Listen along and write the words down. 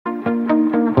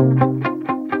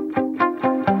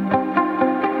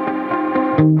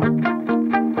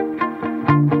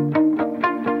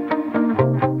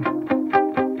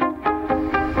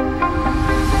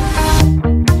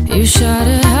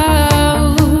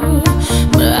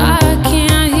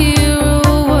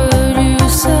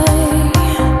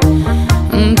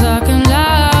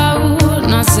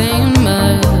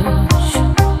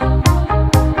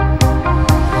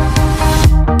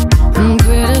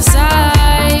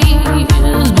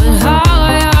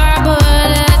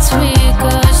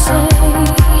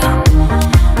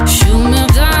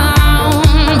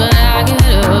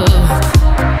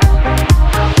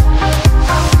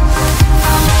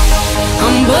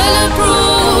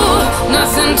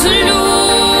nothing to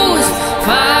lose.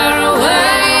 Far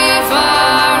away,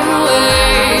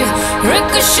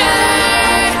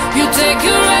 ricochet, you take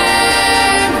your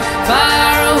aim.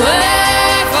 Far away,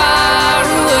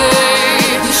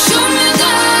 you shoot me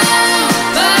down,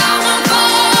 but I won't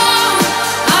fall.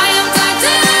 I am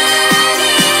titanium.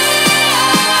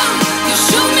 You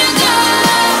shoot me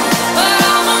down, but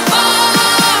I won't fall.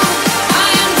 I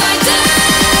am titanium.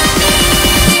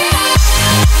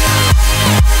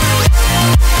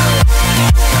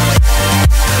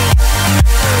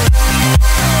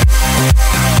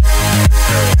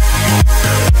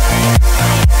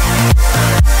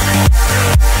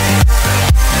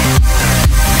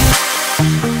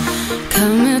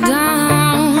 Cut me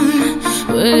down,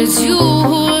 but it's you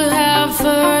who have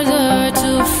further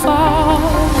to fall.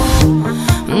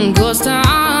 Ghost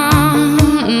town,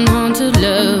 haunted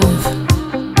love.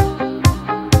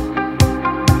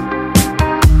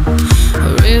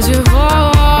 Raise your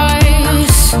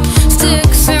voice,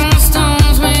 sticks and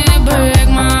stones may break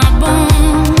my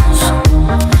bones.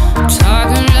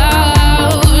 Talking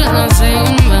loud, not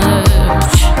saying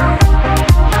much.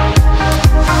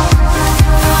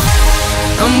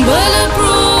 I'm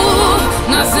bulletproof,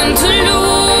 nothing to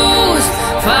lose.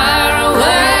 Far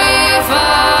away,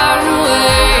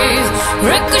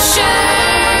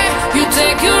 ricochet, you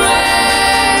take your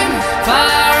aim.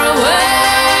 Far away,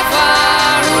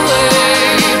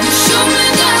 you shoot me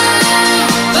down,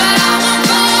 but I won't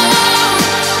fall.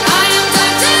 I am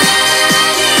titanium.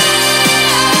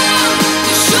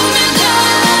 You shoot me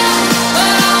down,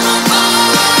 but I won't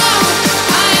fall.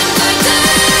 I am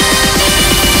titanium.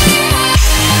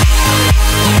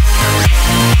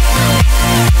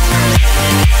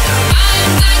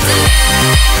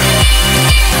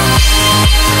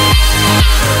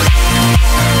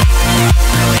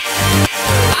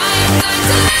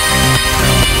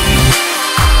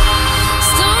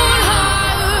 Stone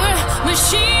heart,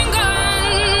 machine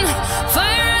gun,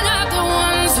 firing at the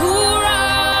ones who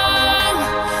run.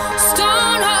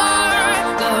 Stone heart,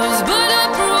 those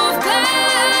bulletproof glass.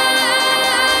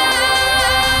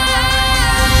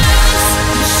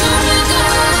 You shoot me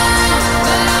down,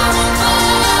 but I won't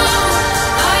fall.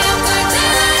 I am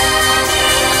titanium.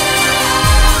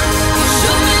 You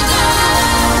shoot me down,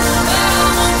 but I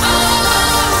won't fall.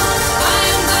 I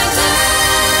am titanium.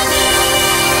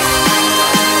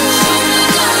 You shoot me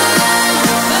down,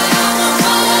 but I won't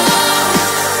fall.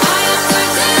 I am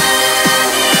titanium.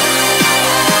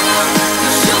 You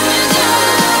shoot me down,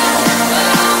 but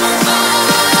I won't fall.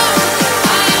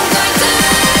 I am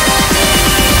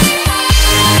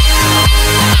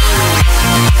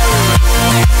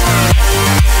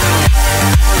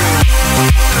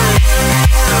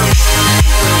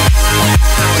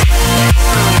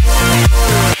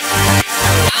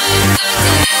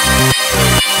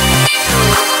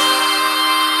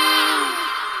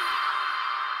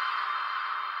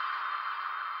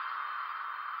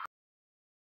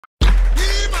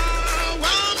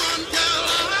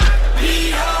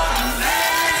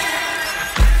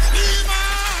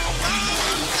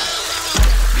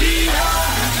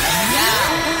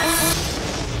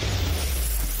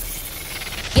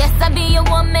Yes, I be your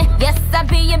woman. Yes, I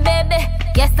be your baby.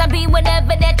 Yes, I be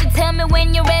whatever that you tell me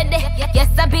when you're ready. Yes,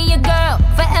 I be your girl,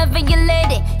 forever your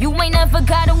lady. You ain't never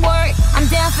gotta worry, I'm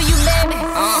down for you, baby.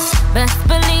 Best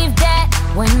believe that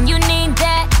when you need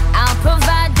that, I'll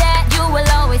provide that. You will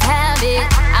always have it.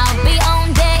 I'll be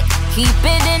on deck, keep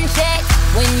it in check.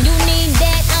 When you need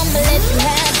that, I'ma let you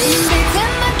have it. Beats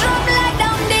in my drum like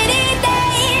dum diddy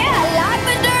day. I like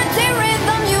the dirty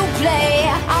rhythm you play.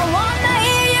 I wanna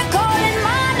hear you calling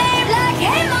my name like,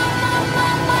 hey mama,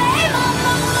 mama, hey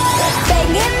mama, mama.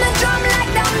 Banging the drum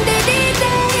like dum diddy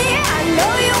day. I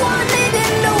know you want it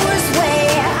in the worst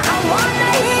way. I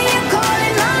wanna hear you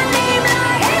calling my name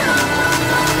like, hey mama,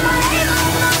 mama, hey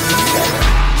mama, mama.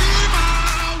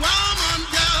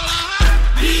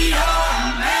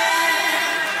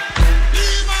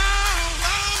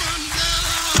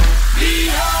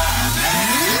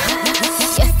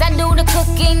 Yes, I do the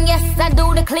cooking, yes, I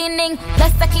do the cleaning.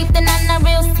 Plus, I keep the nana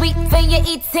real sweet for your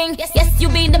eating. Yes, you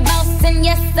be the boss, and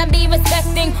yes, I be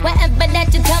respecting whatever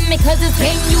that you tell me, cause it's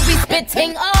game you be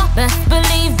spitting. Oh, best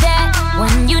believe that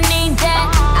when you need that,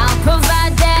 I'll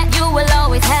provide that. You will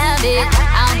always have it.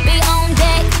 I'll be on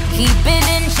deck, keep it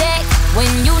in check.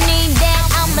 When you need that,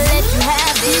 I'ma let you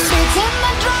have it. Beats in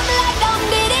my drum like dum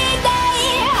diddy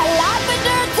day. I like the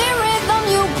dirty rhythm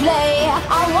you play.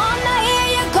 I wanna hear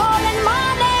you calling my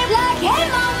name like, hey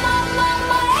mama,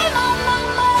 mama, hey mama,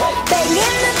 mama.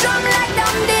 Banging the drum like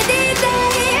dum diddy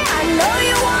day. I know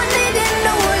you want it in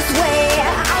the worst way.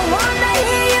 I wanna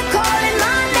hear you calling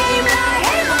my name like,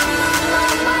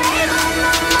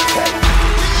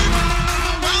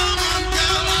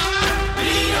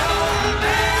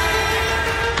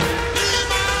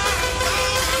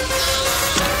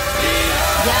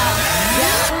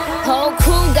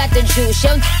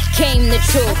 came the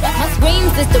truth. My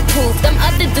screams is the proof, them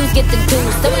other dudes get the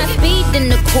dues. So when I speed in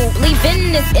the coupe,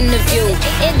 leaving this interview,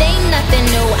 it ain't nothing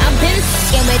new, I've been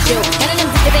f***ing with you. None of them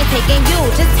bitches ain't taking you,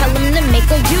 just tell them to make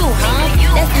a you, huh?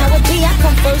 That's how it be, I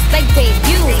come first like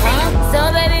debut, huh? So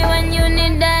baby, when you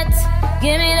need that,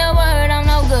 give me the word, I'm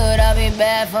no good, I'll be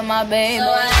bad for my baby.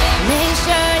 Make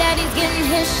sure that he's getting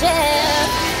his share,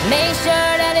 make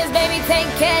sure that his baby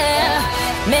take care.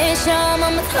 Make sure I'm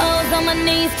on my toes, on my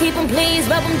knees, keep him please,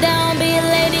 rub him down, be a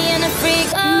lady and a freak.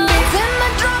 Beats in my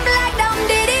drum like Dum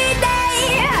Diddy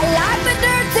Day. I like the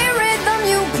dirty rhythm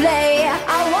you play.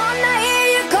 I wanna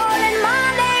hear you calling my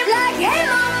name like, hey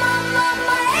mama,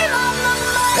 mama, hey mama,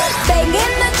 mama.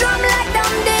 Banging the drum like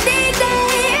Dum Diddy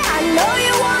Day. I know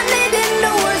you want it in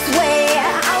the worst way.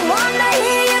 I wanna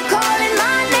hear you calling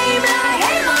my name like,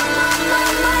 hey mama,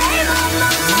 mama, hey mama,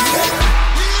 mama.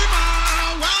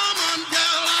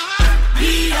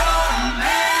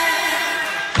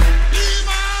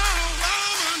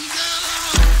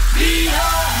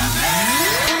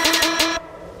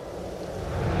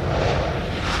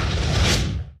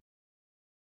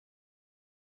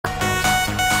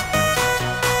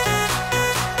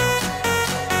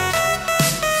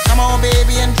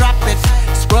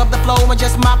 Scrub the flow and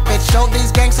just mop it. Show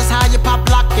these gangsters how you pop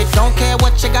lock it. Don't care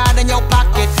what you got in your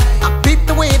pocket. I beat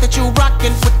the way that you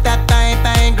rockin' with that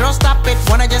thing. Girl, stop it.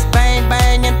 Wanna just bang,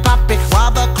 bang and pop it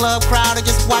while the club crowd are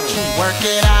just watching. Work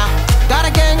it out. Got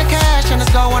a gang of cash and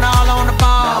it's going all on the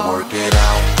ball. Now work it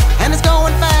out. And it's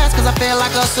going fast cause I feel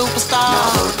like a superstar.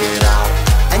 Now work it out.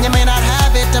 And you may not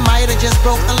have it, I might have just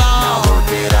broke the law. Now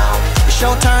work it out. It's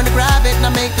your turn to grab it and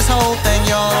I make this whole thing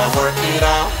yours. Now work it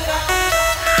out.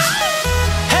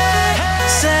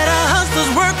 Said our hustlers'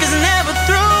 work is never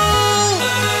through.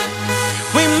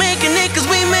 We making it cause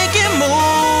we make it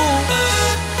move.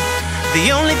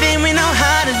 The only thing we know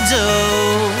how to do.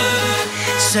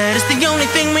 Said it's the only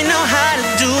thing we know how to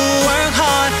do. Work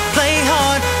hard, play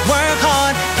hard, work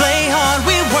hard, play hard.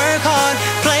 We work hard,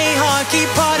 play hard, keep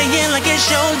partying like it's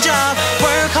your job.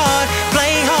 Work hard,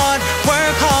 play hard,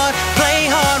 work hard, play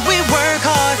hard. We work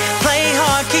hard, play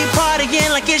hard, keep partying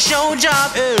like it's your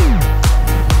job.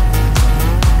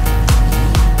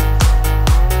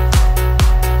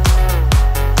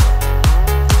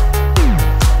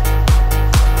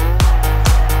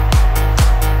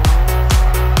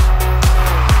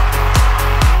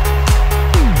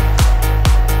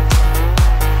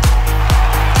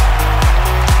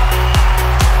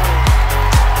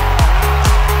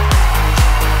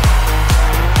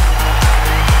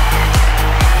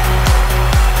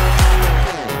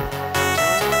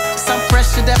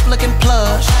 Deaf looking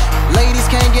plush, ladies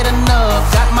can't get enough.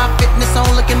 Got my fitness on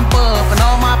looking buff, and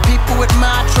all my people with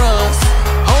my trust.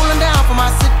 Holding down for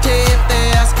my city. If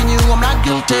they're asking you, I'm not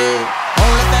guilty.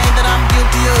 Only thing that I'm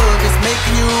guilty of is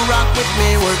making you rock with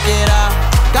me. Work it out.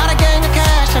 Got a gang of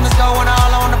cash and it's going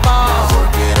all on the ball. Now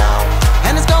work it out.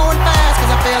 And it's going fast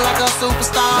cause I feel like a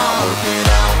superstar. Now work it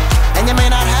out. And you may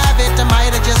not have it, I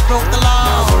might have just broke the law.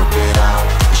 Now work it out.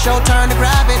 It's your turn to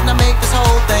grab it and I make this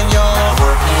whole thing yours. Now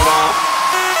work it out.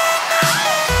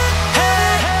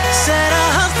 Said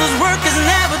our hustlers' work is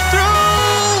never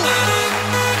through.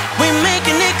 We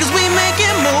making it cause we make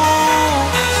it move.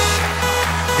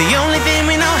 The only thing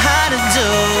we know how to do.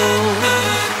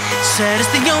 Said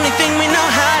it's the only thing we know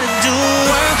how to do.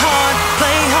 Work hard,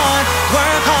 play hard,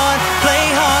 work hard, play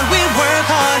hard. We work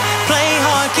hard, play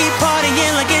hard, keep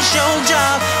partying like it's your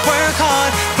job. Work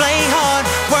hard, play hard,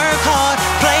 work hard,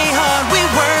 play hard. We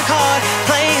work hard,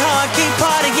 play hard, keep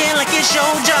partying like it's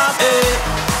your job.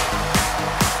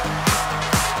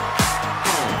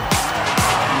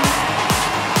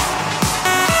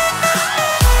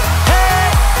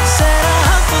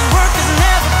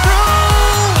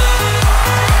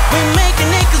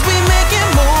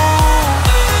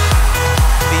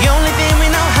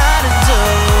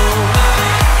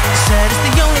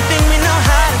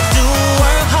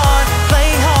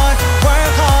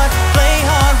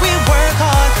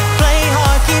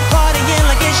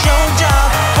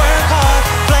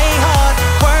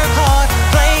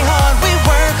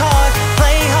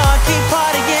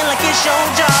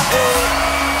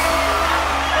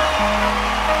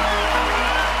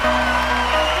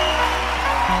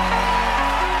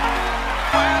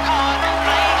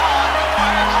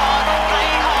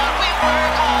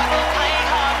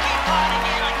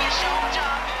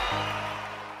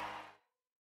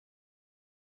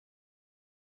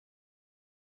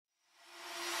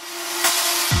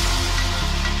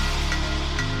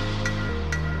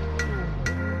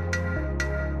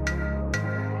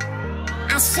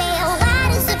 say, oh, why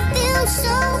does it feel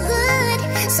so good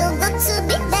to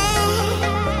be back?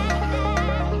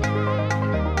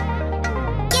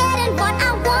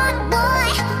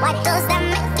 Why does that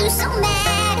make you so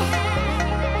mad?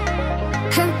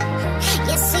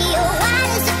 You see, oh, why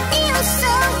does it feel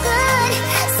so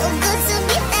good to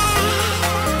be bad?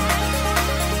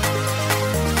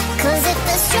 'Cause if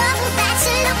there's trouble that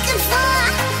you're looking for,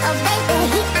 oh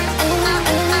baby,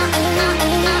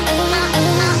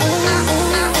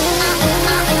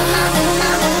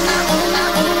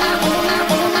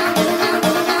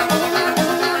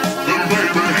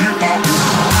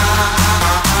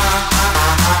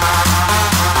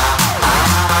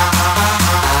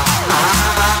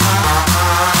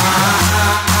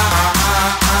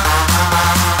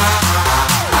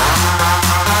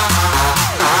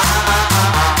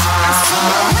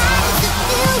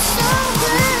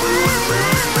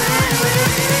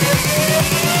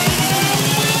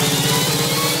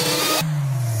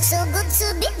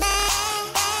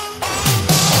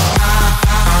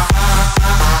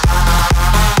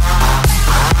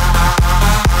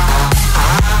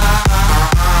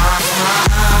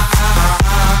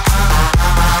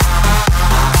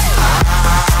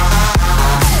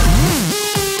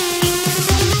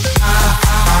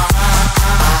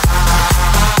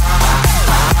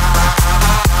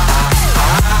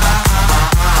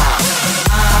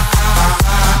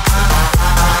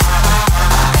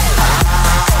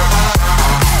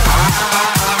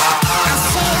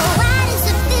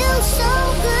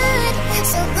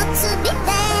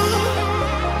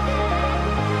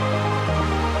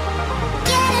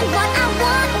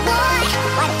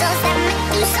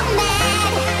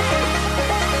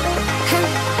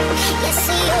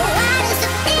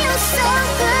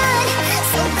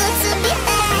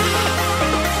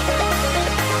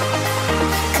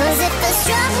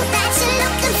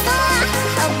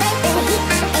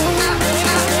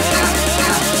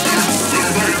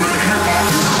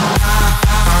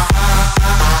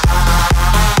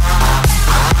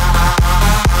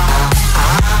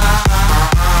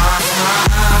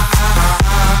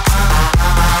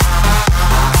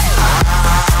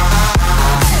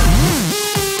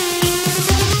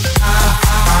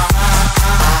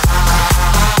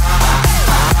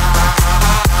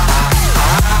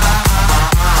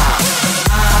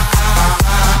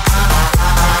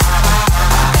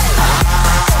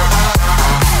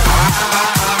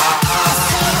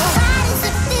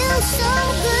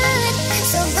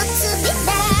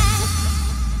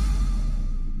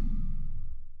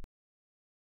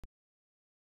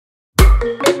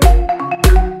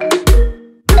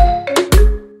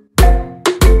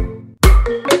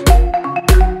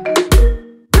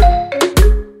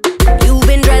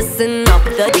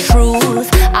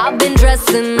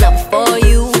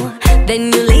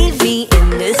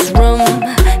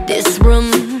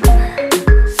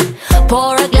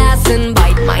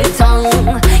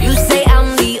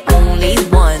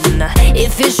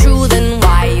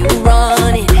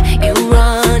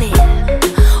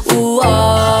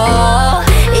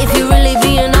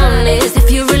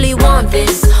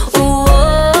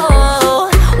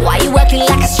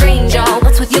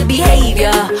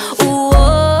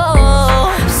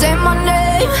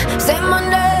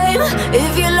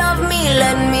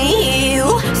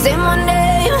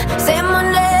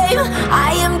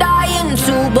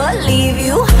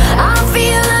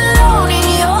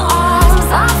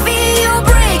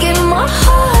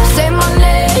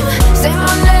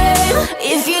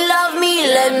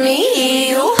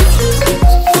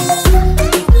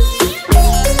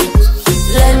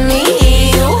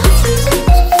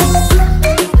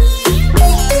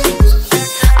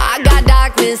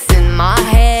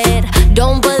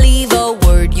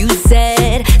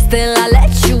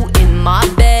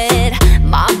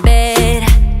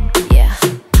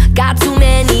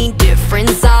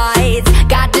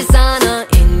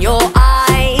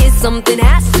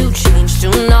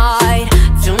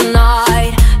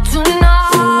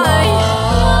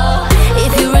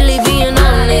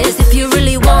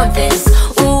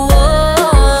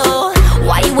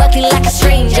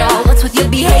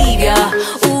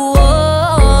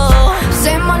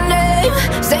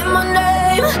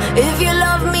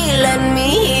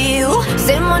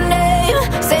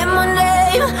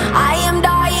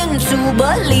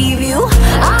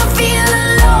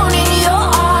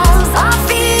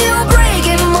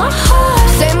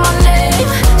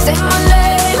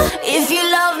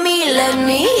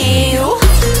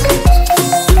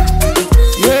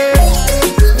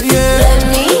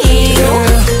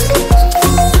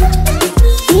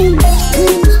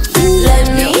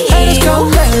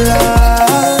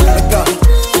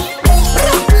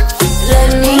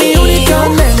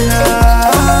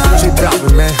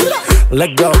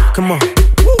 Let's go, come on.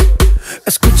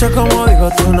 Escucha como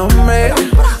digo tu nombre,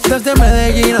 desde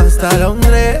Medellín hasta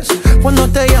Londres. Cuando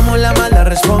te te llamo, la mala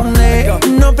responde.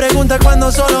 No pregunta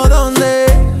cuándo, solo dónde.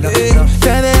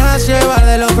 Te dejas llevar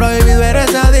de lo prohibido,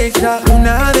 eres adicta.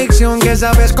 Una adicción que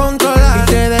sabes controlar.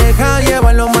 Y te deja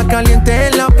llevar lo más caliente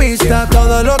en la pista.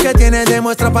 Todo lo que tienes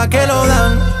demuestra pa' que lo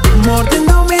dan.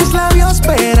 Mordiendo mis labios,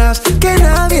 esperas que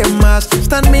nadie más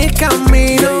está en mi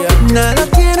camino. Nada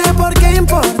tiene por qué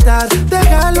importar,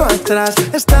 déjalo atrás,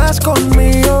 estás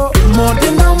conmigo.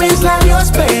 Mordiendo mis labios,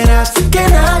 esperas que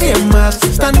nadie más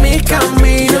está en mi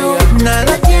camino.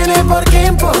 Nada tiene por qué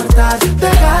importar,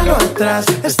 déjalo atrás,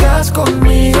 estás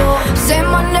conmigo. Say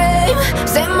my name,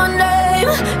 say my name.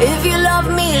 If you love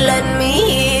me, let me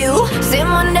hear you. Say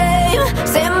my name,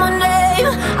 say my name.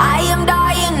 I am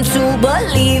dying to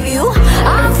believe you.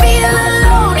 I feel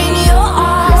alone in your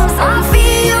arms. I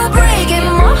feel you breaking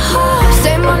my heart.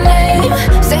 Say my name,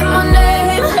 say my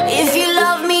name. If you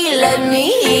love me, let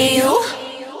me hear you.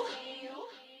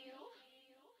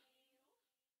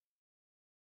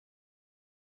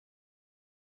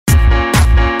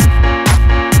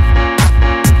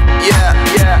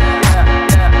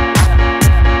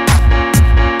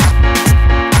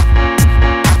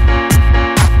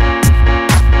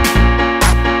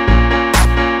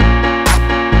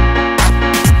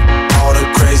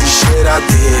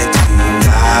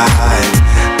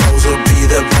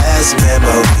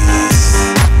 Memories.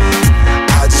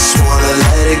 I just wanna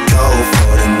let it go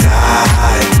for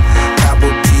tonight. That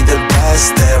would be the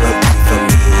best therapy for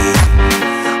me.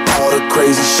 All the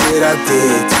crazy shit I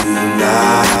did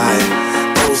tonight,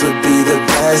 those would be the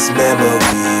best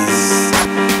memories.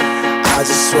 I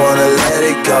just wanna let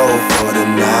it go for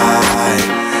tonight.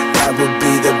 That would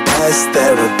be the best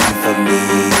therapy for me.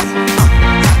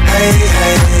 Hey,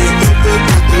 hey,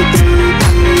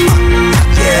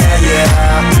 yeah, yeah.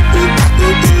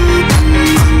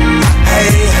 Hey,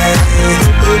 hey,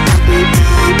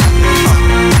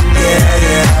 yeah,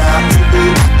 yeah.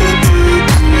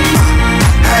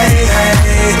 Hey, hey,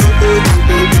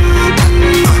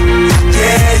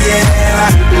 yeah, yeah.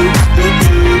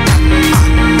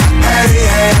 Hey,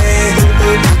 hey,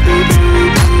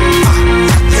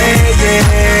 yeah,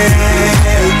 yeah.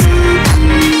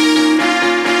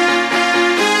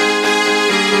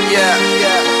 Yeah,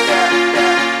 yeah.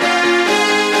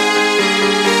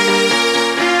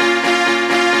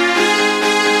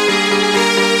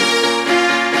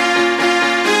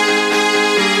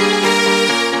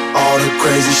 All the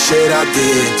crazy shit I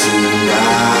did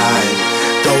tonight,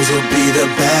 those will be the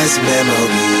best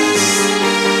memories.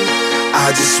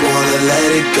 I just wanna let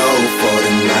it go for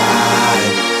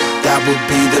tonight. That would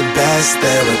be the best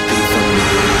therapy for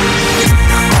me.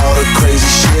 All the crazy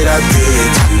shit I did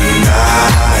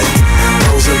tonight,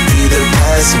 those will be the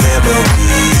best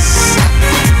memories.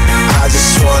 I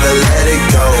just wanna let it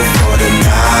go for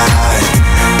tonight.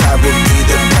 That would be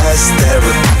the best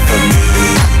therapy for me.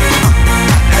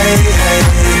 Hey, hey,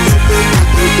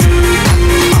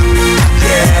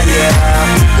 yeah, yeah.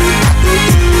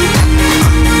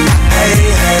 Hey,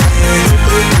 hey,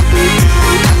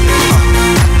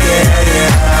 yeah,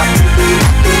 yeah.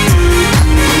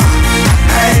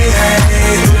 Hey, hey,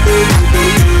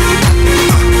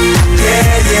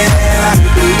 yeah, yeah. Hey, hey, yeah, yeah.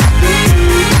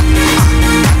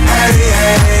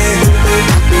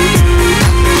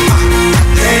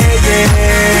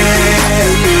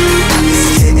 It's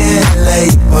getting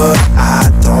late, but I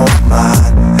don't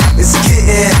mind. It's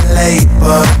getting late,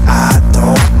 but I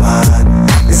don't mind.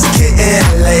 It's getting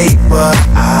late, but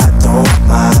I don't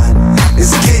mind.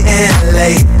 It's getting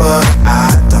late, but I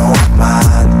don't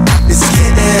mind. It's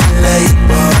getting late,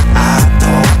 but I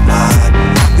don't mind.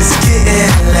 It's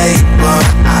getting late, but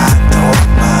I don't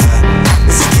mind.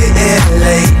 It's getting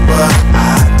late, but I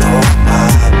don't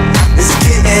mind. It's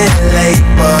getting late,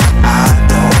 but I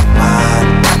don't mind.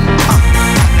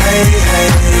 Hey, hey,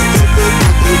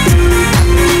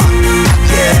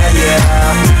 yeah, yeah.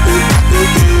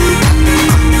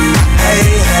 Hey,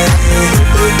 hey,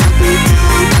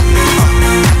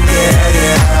 yeah,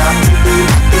 yeah.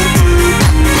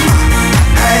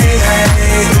 Hey, hey,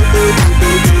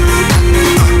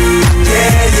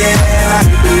 yeah, yeah.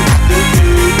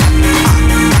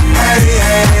 Hey,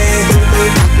 hey,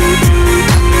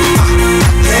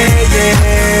 yeah, yeah.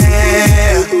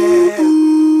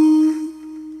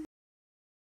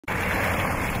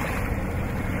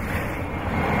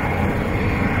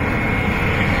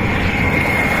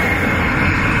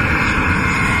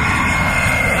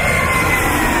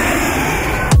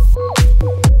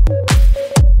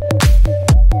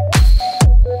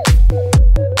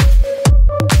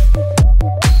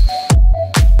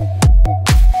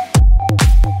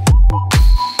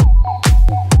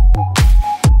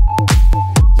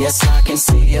 Yes, I can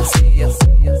see you.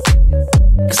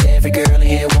 'Cause every girl in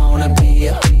here wanna be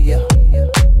a.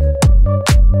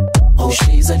 Oh,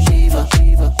 she's a diva.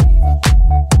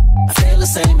 I feel the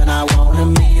same and I wanna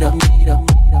meet her.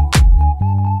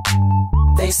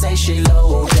 They say she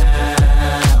low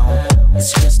down.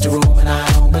 It's just a room and I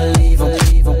don't believe them.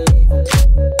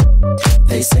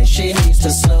 They say she needs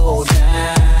to slow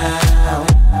down.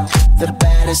 The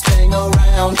baddest thing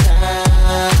around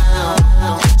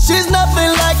town. She's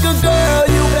nothing like a girl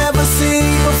you've ever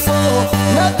seen before.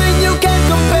 Nothing you can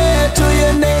compare to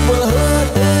your neighborhood.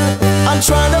 I'm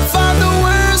trying to find the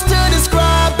words to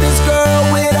describe this girl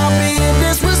without being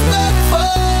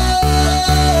disrespectful.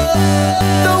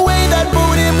 The way that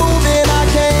booty moving, I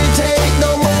can't take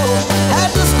no more.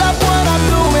 Had to stop what I'm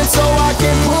doing so I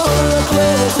can pull her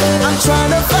close. I'm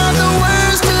trying to find the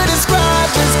words to describe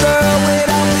this girl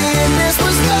without being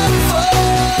disrespectful.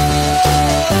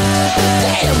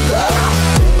 Damn girl,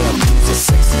 damn, you's a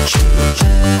sexy chick,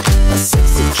 a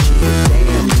sexy chick.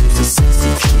 Damn, you's a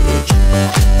sexy chick,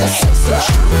 a sexy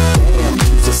chick. Damn,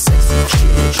 you's a sexy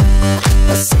chick,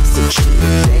 a sexy chick.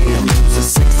 Damn, you's a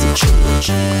sexy chick.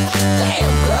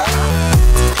 Damn girl.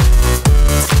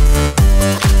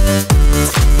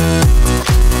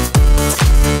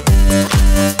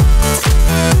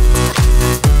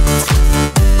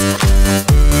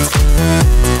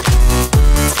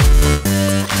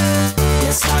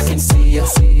 Yes, I can see you.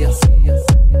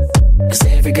 'Cause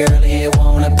every girl here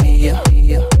wanna be ya.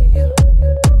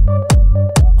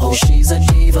 Oh, she's a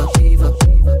diva.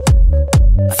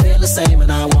 I feel the same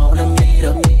and I wanna meet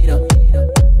her.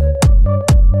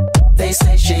 They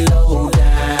say she low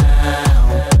down.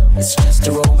 It's just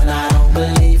a room and I don't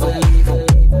believe her.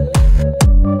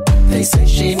 They say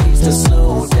she needs to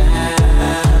slow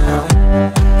down.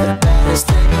 The baddest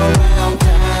thing around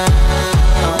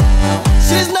town.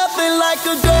 She's nothing like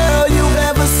a girl you've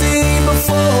ever seen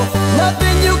before.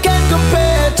 Nothing you can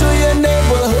compare to your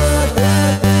neighborhood.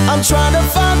 I'm trying to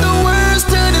find the words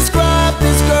to describe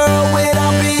this girl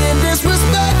without being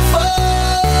disrespectful.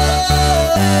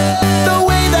 The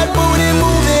way that booty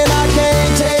moving, I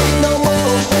can't take no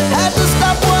more. Had to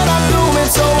stop what I'm doing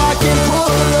so I can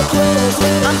pull her close.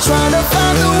 I'm trying to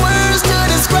find the words to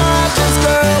describe this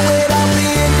girl without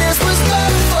being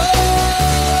disrespectful.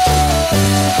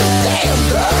 Damn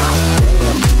girl,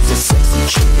 damn, you's a sexy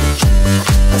chick,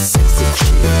 a sexy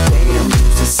chick. Damn,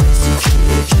 you's a sexy chick.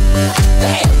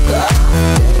 Damn girl,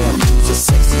 damn, you's a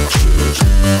sexy chick,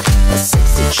 a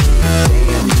sexy chick.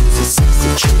 Damn, you's a sexy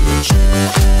chick.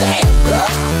 Damn girl,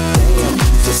 damn,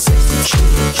 you's a sexy chick,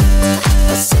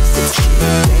 a sexy chick.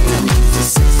 Damn, you's a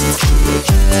sexy chick.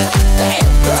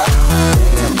 Damn girl,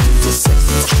 damn, you's a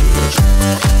sexy chick,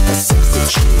 a sexy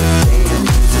chick. Damn,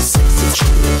 you's a sexy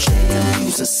chick. Damn,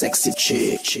 you's a sexy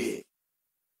chick.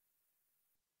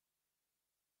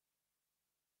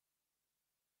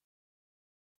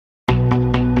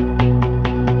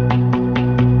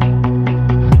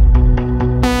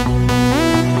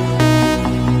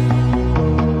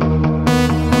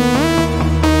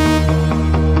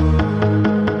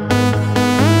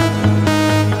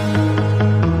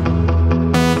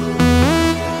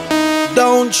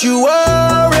 Don't you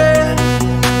worry,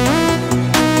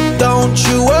 don't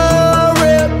you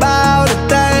worry about a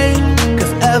thing,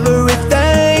 'cause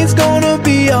everything's gonna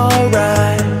be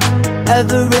alright.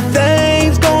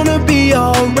 Everything's gonna be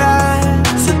alright.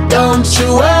 So don't you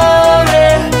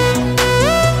worry,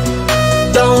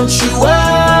 don't you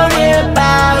worry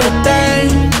about a thing,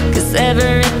 'Cause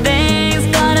everything's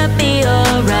gonna be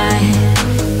alright.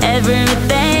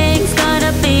 Everything's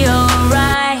gonna be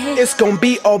alright. it's gonna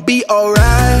be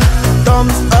alright.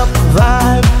 Thumbs up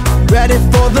vibe, ready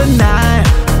for the night.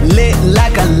 Lit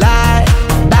like a light,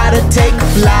 about to take a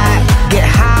flight. Get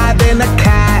higher than a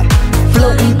kite,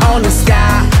 floating on the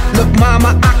sky. Look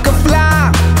mama, I can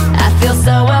fly. I feel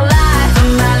so alive,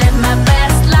 and I live my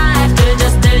best life. Do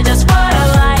just what I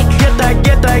like.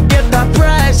 Get that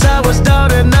price. I was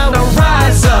down and now I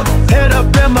rise up. Head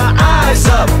up and my eyes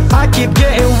up, I keep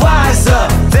getting wiser.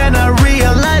 Then I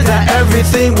realize that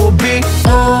everything will be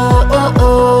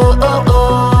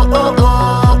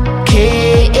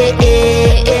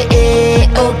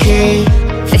okay.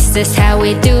 This is how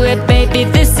we do it, baby,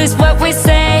 this is what we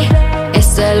say.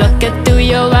 It's a look at through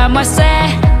your arm, I say.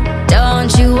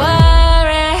 Don't you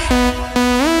worry.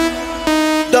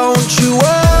 Don't you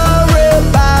worry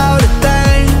about a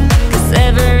thing, 'Cause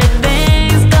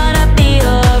everything's gonna be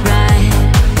alright.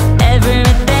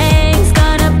 Everything's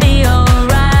gonna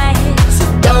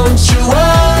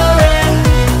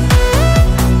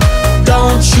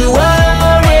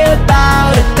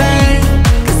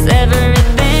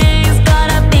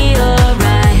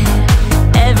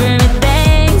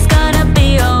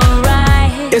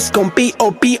it's gon' be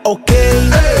okay.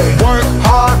 Work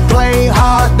hard, play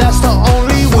hard, that's the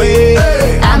only way.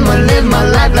 I'ma live my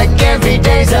life like every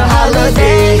day's a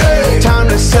holiday. Time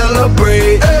to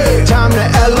celebrate, time to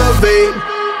elevate.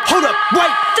 Hold up,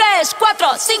 wait. 3, 4,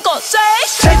 5,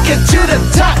 6. Take it to the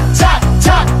top, top,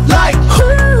 top, like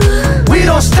we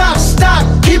don't stop, stop,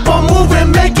 keep on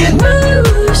moving, making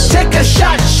moves. Take a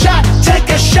shot, shot, take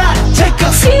a shot, take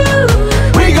a few.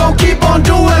 We gon' keep on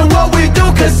doing what we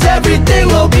do, cause everything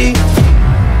will be.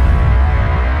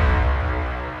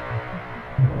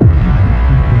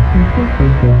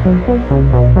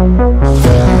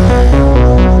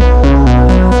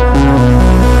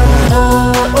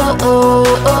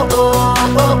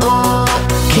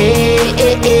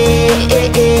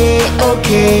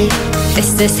 Okay.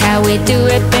 This is how we do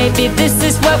it, baby, this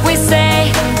is what we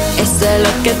say. It's a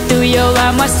look at through your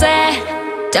armor, say,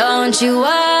 don't you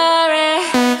worry.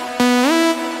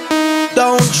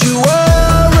 Don't you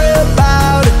worry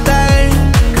about a thing,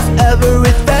 cause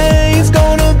everything's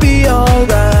gonna be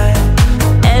alright.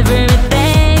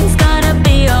 Everything's gonna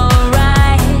be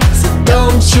alright. So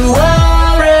don't you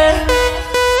worry.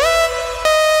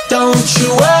 Don't you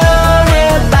worry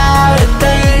about a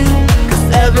thing, cause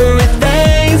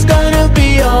everything's gonna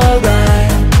be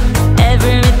alright.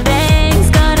 Everything's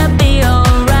gonna be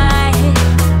alright.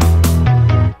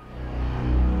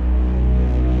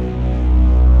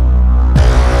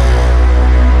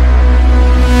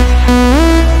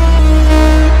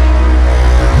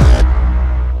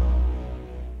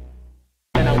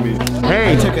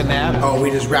 Hey, took a nap. Oh,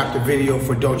 we just wrapped a video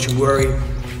for Don't You Worry,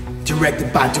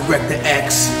 directed by Director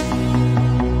X.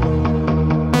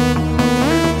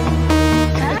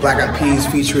 Black Eyed Peas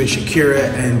featuring Shakira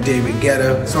and David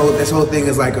Guetta. So this whole thing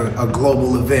is like a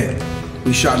global event.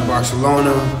 We shot in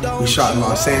Barcelona, we shot in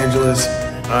Los Angeles.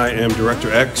 I am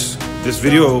Director X. This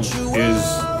video is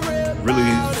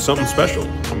really something special.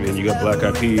 I mean, you got Black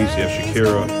Eyed Peas, you have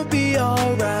Shakira. Be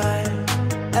alright.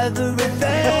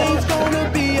 Everything's gonna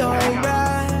be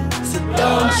alright. So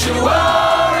don't you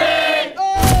worry.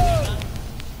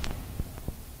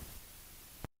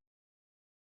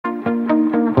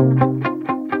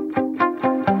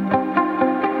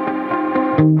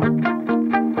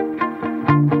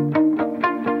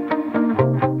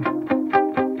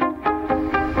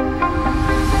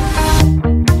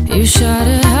 You shut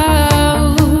it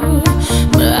out,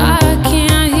 but I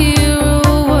can't hear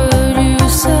a word you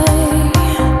say.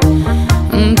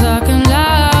 I'm talking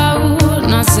loud,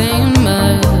 not saying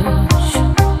much.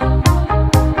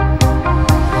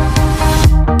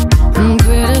 I'm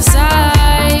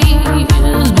criticized,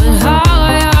 but how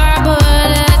your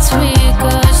bullets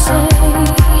ricochet.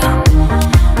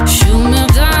 Shoot me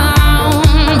down,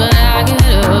 but I get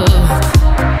up.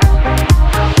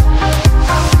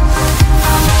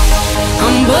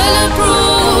 I'm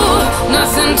bulletproof,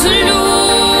 nothing to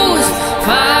lose.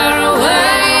 Far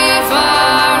away,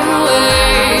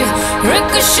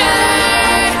 ricochet.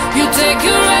 You take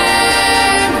your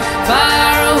aim.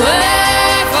 Far away.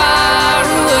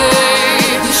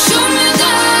 You shoot me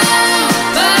down,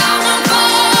 but I won't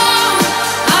fall.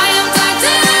 I am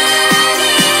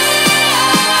titanium.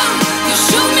 You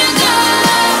shoot me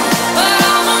down, but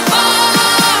I won't fall.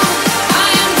 I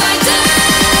am titanium.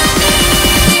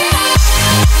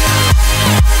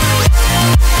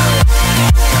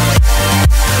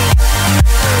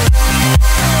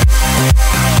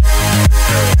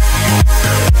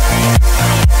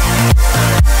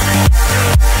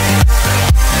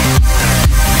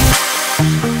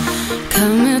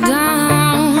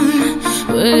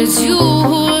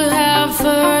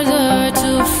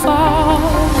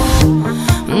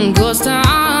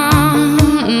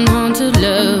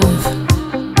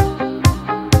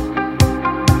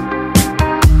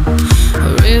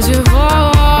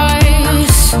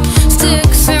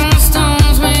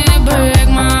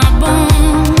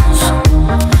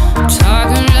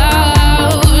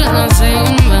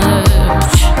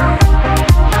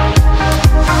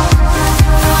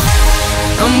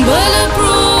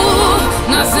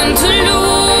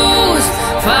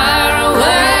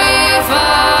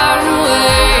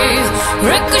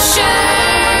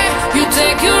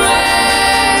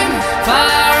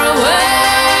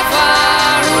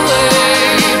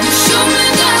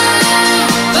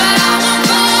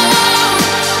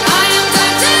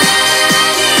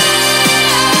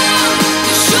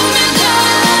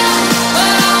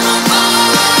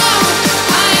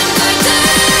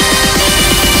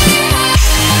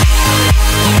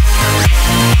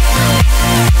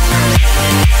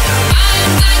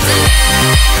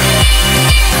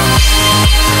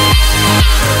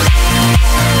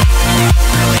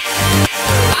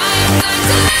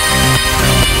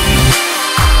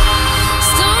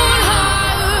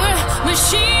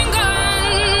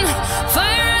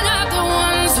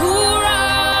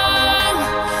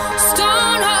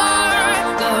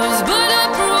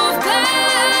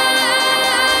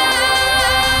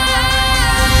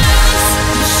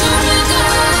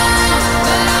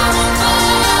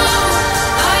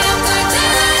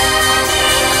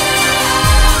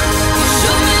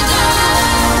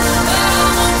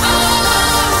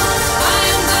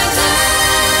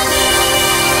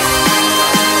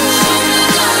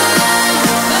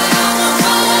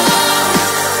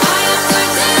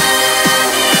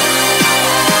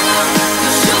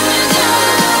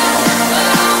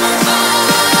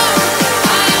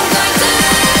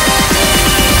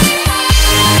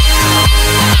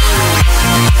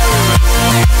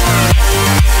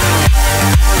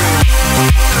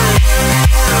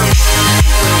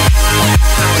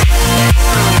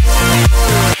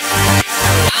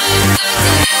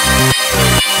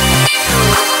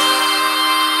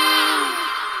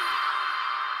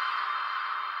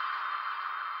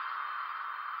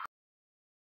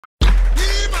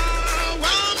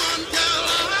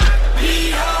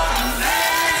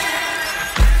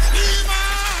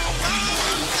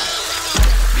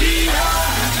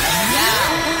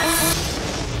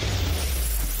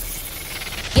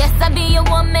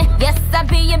 I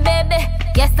be your baby.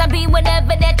 Yes, I be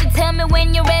whatever that you tell me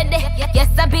when you're ready. Yes,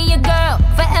 I be your girl,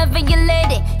 forever your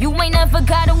lady. You ain't never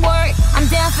gotta worry, I'm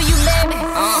down for you, baby.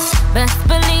 Best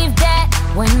believe that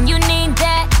when you need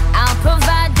that, I'll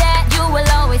provide that. You will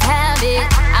always have it.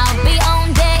 I'll be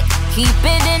on deck, keep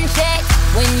it in check.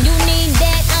 When you need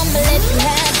that, I'ma let you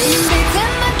have it. Beats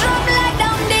in my drum like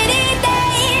Dum Diddy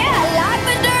Day. I like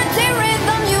the dirty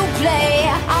rhythm you play.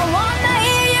 I wanna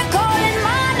hear you calling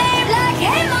my name like,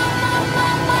 hey mama,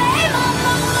 mama, hey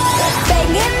mama, mama.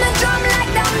 Banging the drum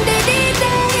like Dum Diddy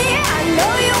Day. I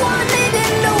know you want it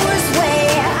in the worst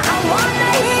way. I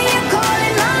wanna hear you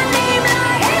calling my name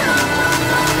like, hey mama,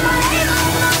 mama, hey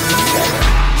mama, mama.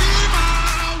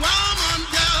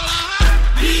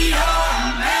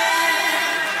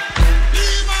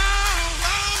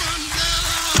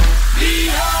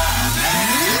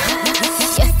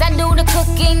 Yes, I do the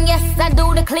cooking, yes, I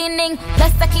do the cleaning.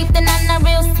 Plus, I keep the nana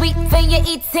real sweet for your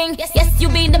eating. Yes, you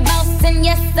be the boss, and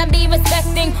yes, I be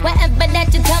respecting whatever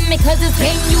that you tell me, cause it's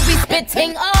game you be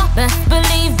spitting. Oh, best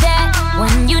believe that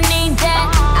when you need that,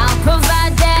 I'll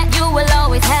provide that. You will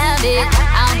always have it.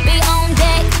 I'll be on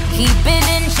deck, keep it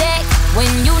in check. When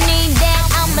you need that,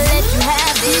 I'ma let you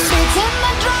have it. Beats in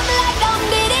my drum like Dum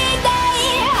Diddy Day.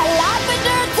 I like the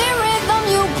dirty rhythm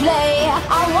you play.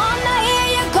 I wanna hear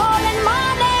you calling my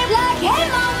name like, hey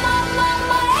mama,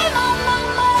 mama, hey mama,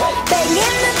 mama.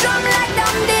 Banging the drum like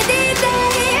Dum Diddy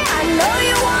Day. I know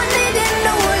you want it in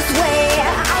the worst way.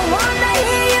 I wanna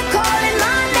hear you calling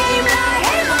my name like,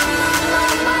 hey mama,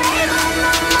 mama, hey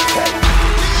mama, mama.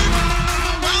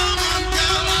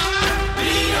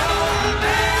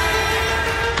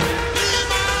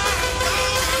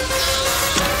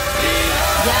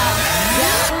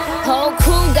 Whole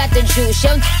crew got the juice,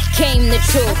 yo came the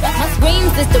truth. My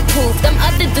screams is the proof, them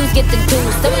other dudes get the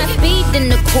deuce. So I speed in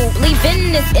the coupe,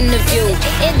 leaving this interview.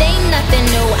 It ain't nothing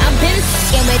new, I've been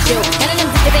f***ing with you. None of them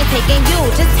niggas ain't taking you,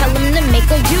 just tell them to make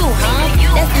a you, huh?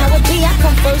 That's how it be, I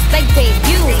come first like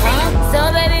debut, huh? So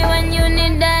baby, when you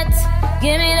need that,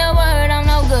 give me the word, I'm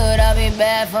no good, I'll be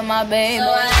bad for my baby.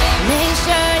 Make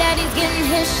sure that he's getting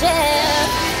his share.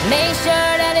 Make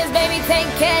sure that his baby take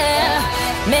care.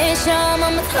 Make sure I'm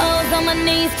on my toes, on my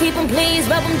knees, keep him please,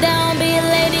 rub him down, be a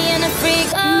lady and a freak.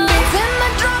 Oh. Beats in my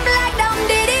drum like Dum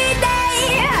Diddy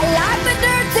Day. I like the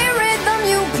dirty rhythm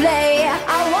you play.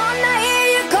 I wanna hear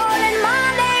you calling my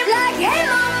name like, hey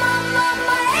mama,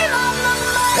 mama, hey mama,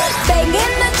 mama.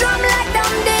 Banging the drum like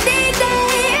Dum Diddy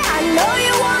Day. I know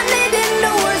you want it in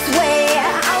the worst way.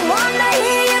 I wanna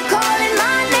hear you calling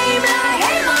my name like,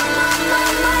 hey mama,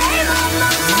 mama, hey mama,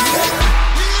 mama.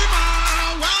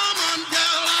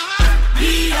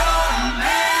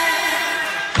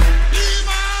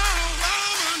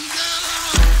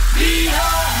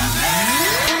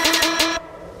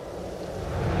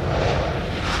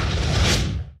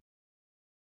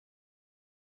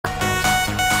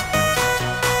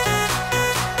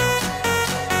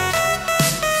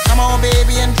 Come on,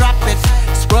 baby, and drop it.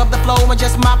 Scrub the floor and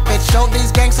just mop it. Show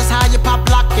these gangsters how you pop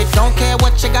lock it. Don't care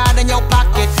what you got in your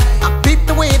pocket. I beat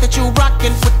the way that you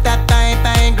rockin' with that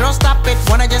thing. Girl, stop it.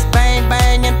 Wanna just bang,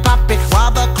 bang, and pop it.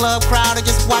 While the club crowd are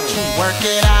just watching. Work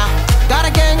it out. Got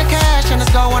a gang of cash and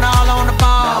it's going all on the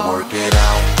ball. Now work it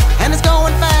out. And it's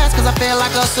going fast cause I feel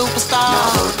like a superstar.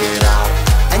 Now work it out.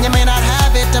 And you may not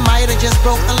have it, I might have just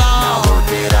broke the law. Now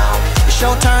work it out. It's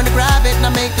your turn to grab it and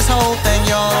I make this whole thing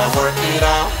yours. Now work it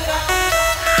out.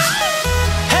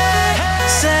 Hey,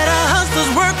 said our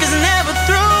hustlers' work is never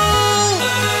through.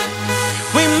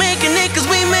 We making it cause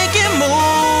we make it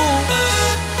move.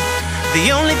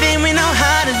 The only thing we know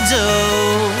how to do.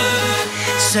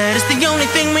 Said it's the only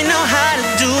thing we know how to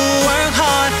do. Work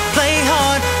hard, play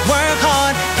hard, work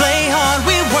hard, play hard.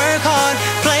 We work hard,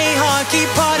 play hard, keep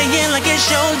partying like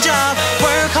it's your job.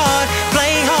 Work hard,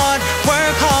 play hard,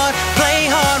 work hard,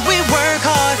 play hard. We work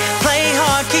hard, play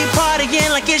hard, keep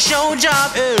partying like it's your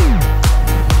job.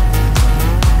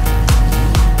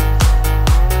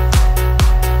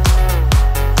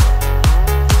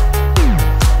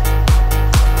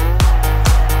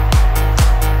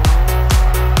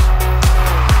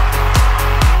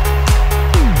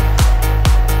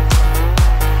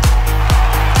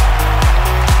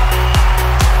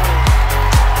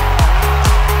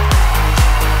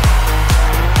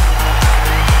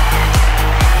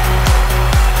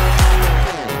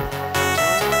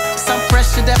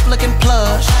 To death looking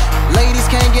plush. Ladies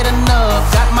can't get enough.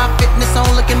 Got my fitness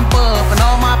on looking buff. And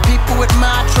all my people with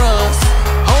my trust.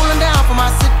 Holding down for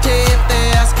my city. If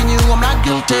they're asking you, I'm not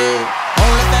guilty.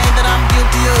 Only thing that I'm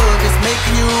guilty of is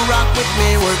making you rock with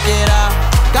me. Work it out.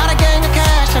 Got a gang of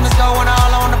cash and it's going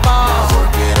all on the ball. Now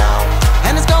work it out.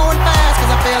 And it's going fast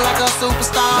cause I feel like a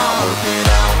superstar. Now work it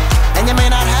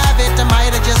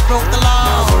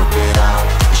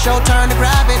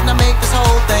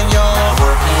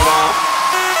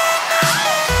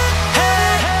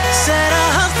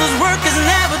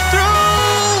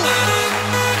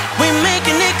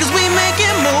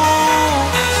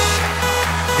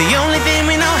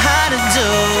know how to do.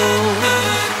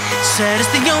 Said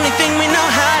it's the only thing we know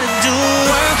how to do.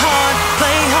 Work hard,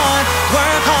 play hard,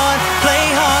 work hard, play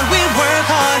hard. We work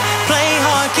hard, play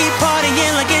hard, keep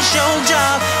partying like it's your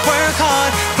job. Work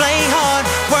hard, play hard,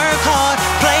 work hard,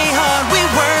 play hard. We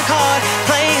work hard,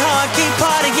 play hard, keep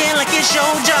partying like it's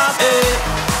your job.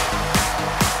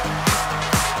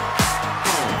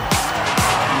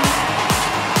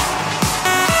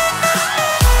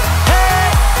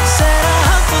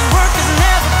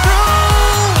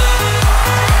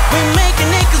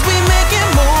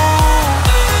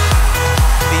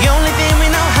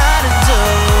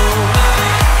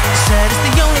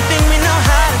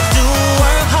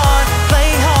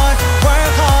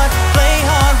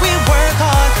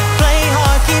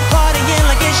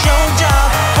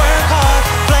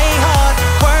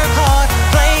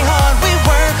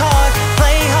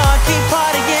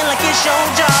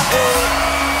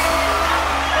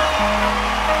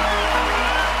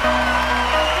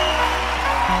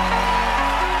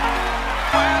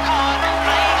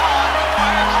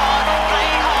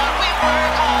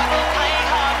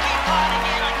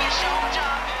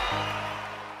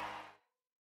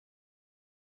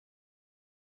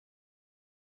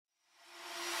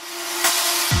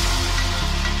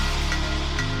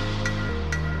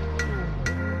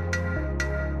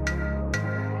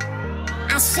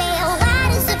 I say, oh, why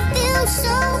does it feel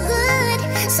so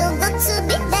good to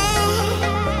be there?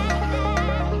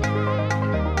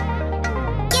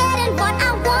 Getting what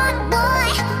I want, boy,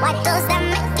 why does that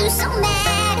make you so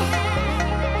mad?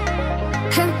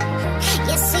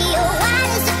 You see, oh, why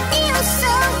does it feel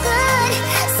so good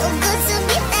to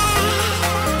be there?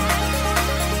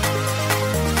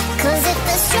 'Cause if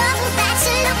there's trouble that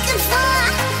you're looking for,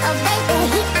 oh, baby,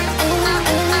 here I am.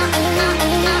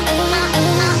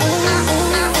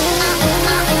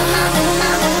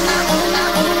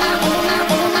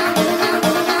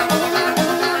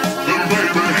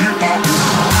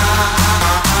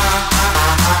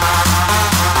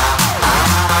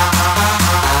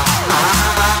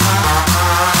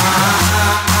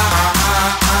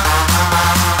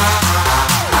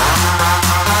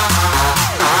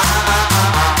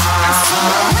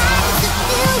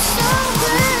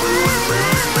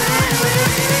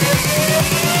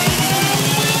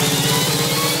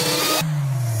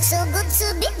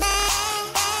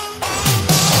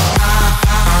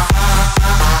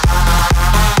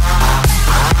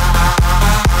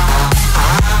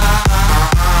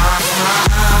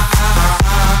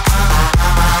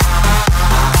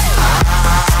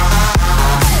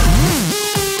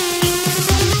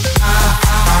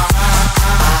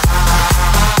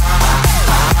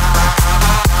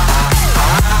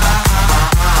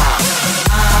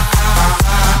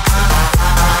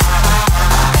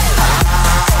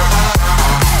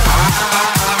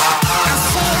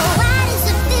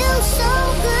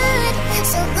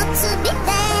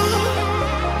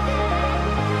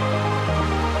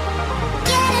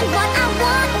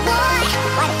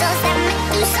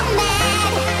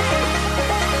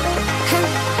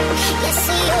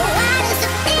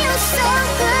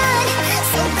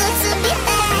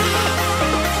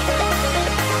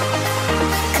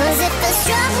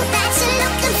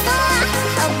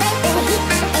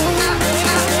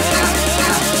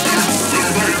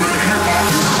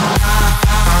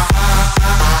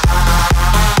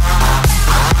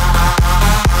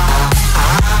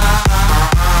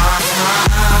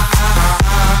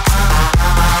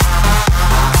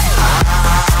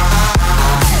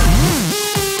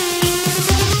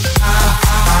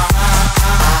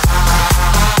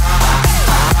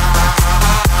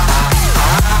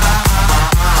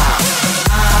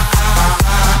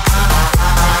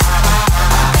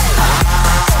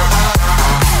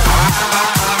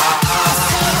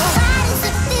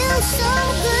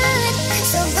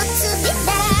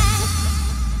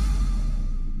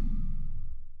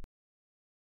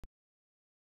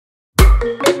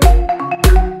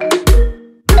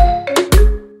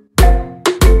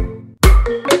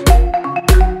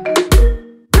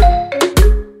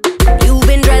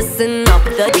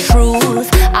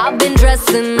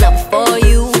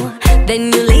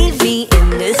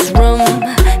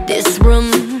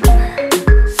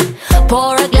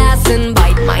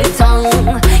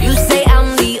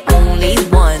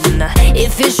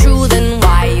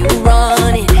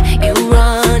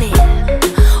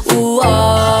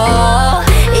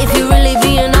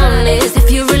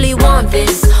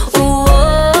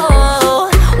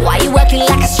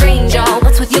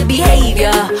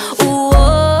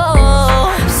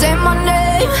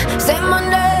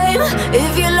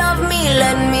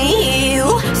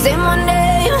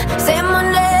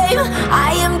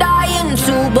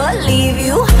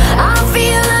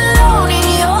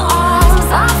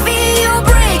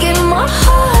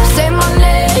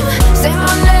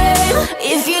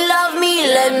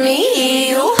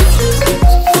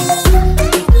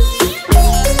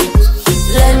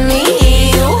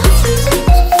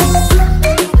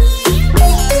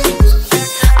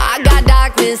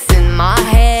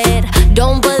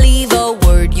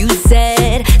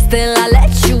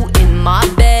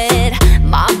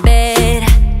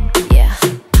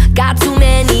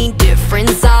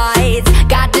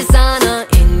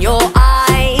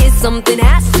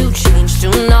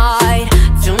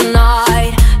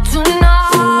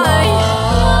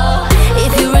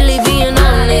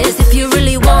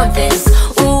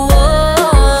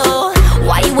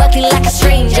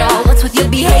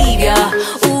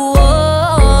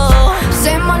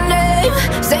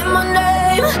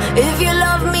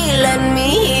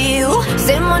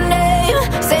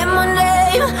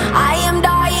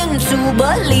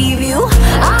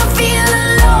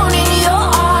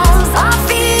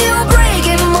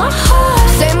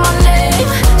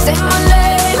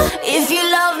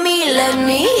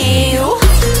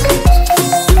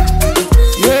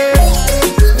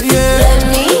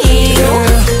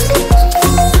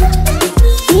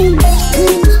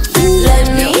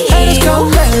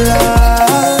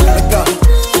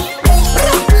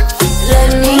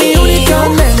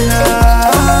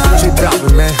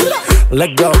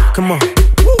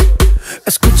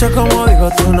 Escucho como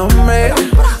digo tu nombre,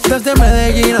 desde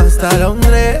Medellín hasta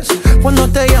Londres. Cuando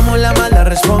te llamo la mala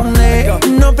responde.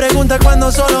 No pregunta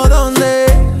cuándo, solo dónde.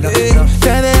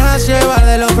 Te dejas llevar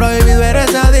de lo prohibido,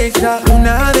 eres adicta.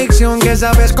 Una adicción que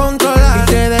sabes controlar.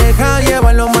 Y te deja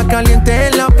llevar lo más caliente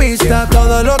en la pista.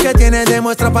 Todo lo que tienes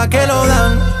demuestra pa' que lo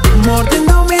dan.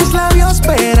 Mordiendo mis labios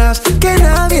esperas que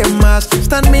nadie más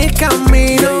está en mi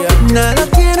camino. Nada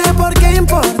tiene por qué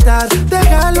importar,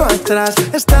 déjalo atrás,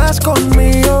 estás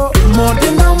conmigo.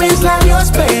 Mordiendo mis labios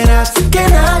esperas que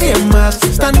nadie más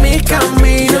está en mi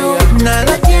camino.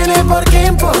 Nada tiene por qué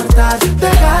importar,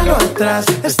 déjalo atrás,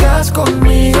 estás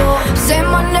conmigo. Say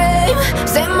my name,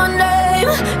 say my name.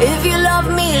 If you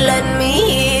love me, let me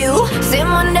hear you. Say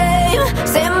my name,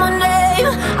 say my name.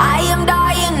 I am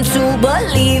dying to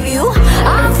believe you.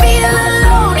 I feel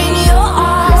alone in your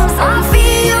arms. I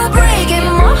feel you breaking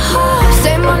my heart.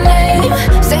 Say my name,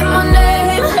 say my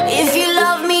name. If you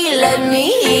love me, let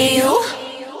me hear you.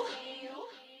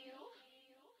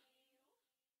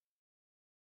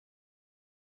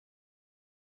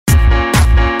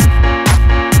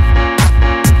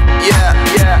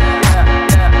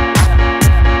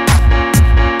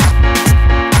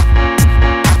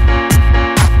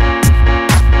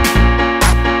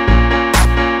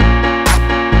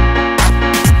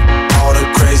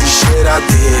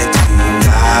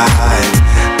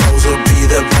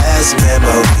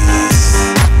 Memories.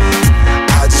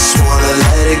 I just wanna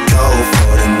let it go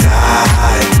for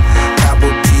tonight. That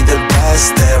would be the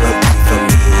best therapy for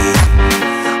me.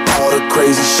 All the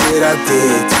crazy shit I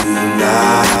did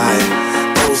tonight,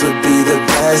 those would be the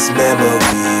best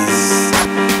memories.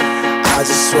 I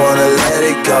just wanna let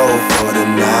it go for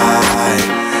tonight.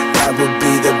 That would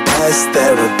be the best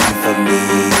therapy for me.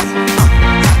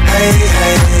 Hey,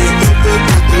 hey,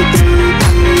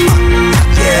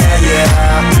 yeah, yeah.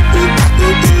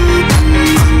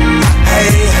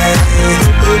 Hey, hey,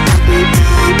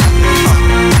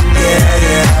 yeah,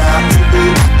 yeah.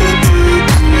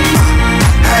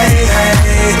 Hey, hey,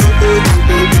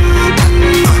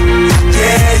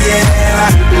 yeah, yeah.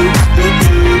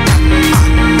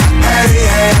 Hey,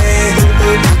 hey,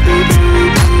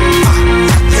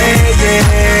 yeah, yeah.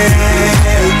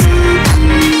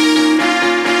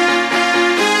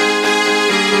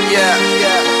 Yeah,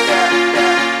 yeah.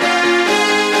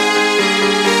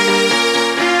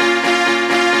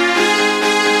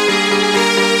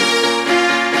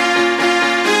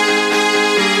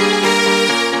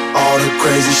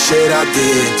 Crazy shit I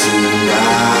did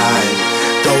tonight,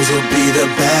 those will be the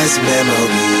best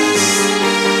memories.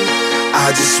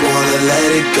 I just wanna let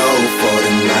it go for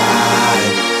tonight.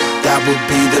 That would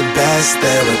be the best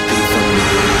therapy for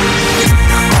me.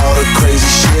 All the crazy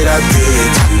shit I did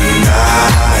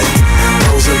tonight,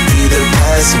 those will be the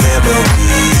best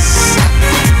memories.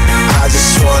 I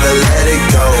just wanna let it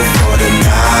go for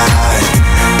tonight.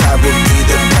 That would be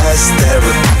the best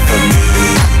therapy for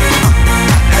me.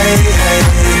 Hey, hey,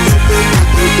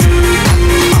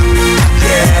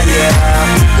 yeah, yeah.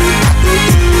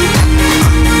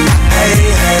 Hey,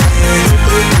 hey,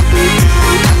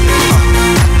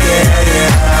 yeah,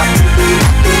 yeah.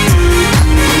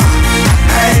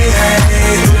 Hey, hey,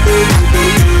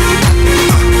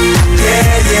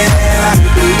 yeah, yeah.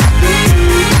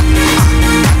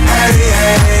 Hey,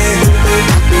 hey.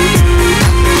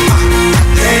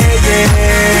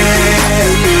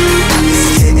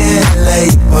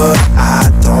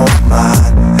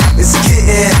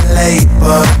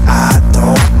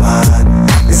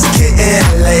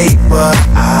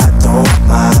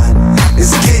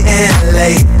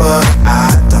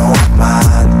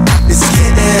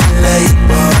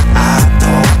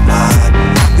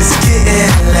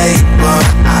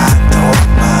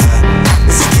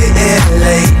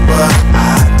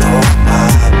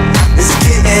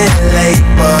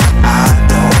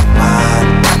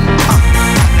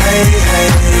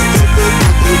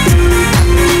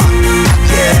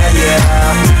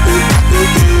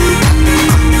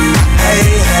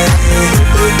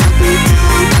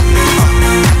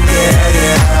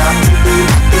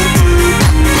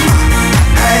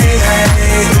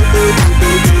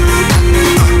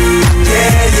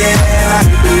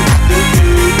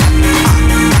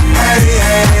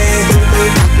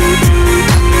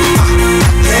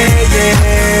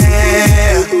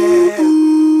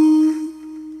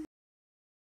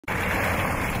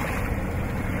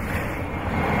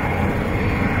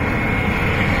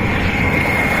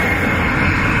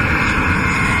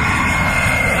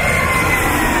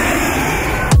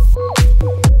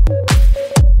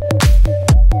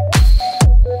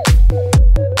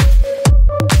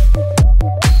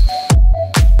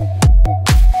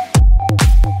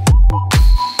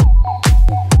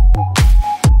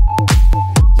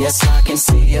 Yes, I can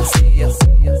see ya.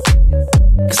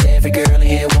 'Cause every girl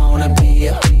here wanna be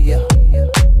ya.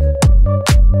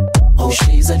 Oh,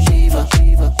 she's a diva.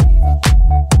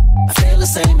 I feel the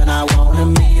same and I wanna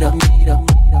meet her.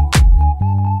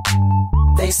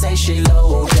 They say she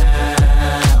low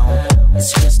down.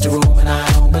 It's just a room and I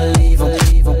don't believe them.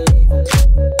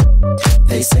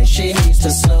 They say she needs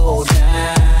to slow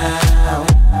down.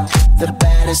 The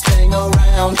baddest thing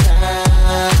around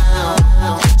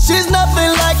town. She's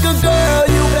nothing like a girl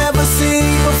you've ever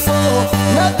seen before.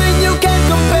 Nothing you can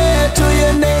compare to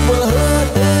your neighborhood.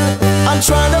 I'm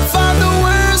trying to find the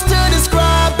words to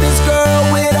describe this girl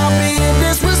without being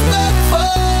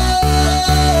disrespectful.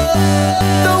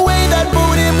 The way that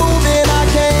booty moving, I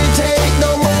can't take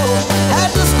no more.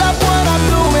 Had to stop what I'm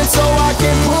doing so I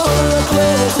can pull her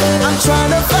close. I'm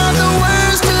trying to find the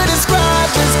words to describe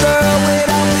this girl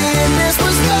without being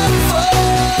disrespectful.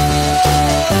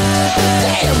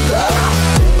 Damn girl,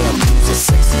 damn, you's a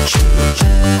sexy chick,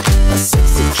 a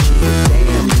sexy chick.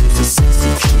 Damn, you's a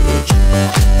sexy chick,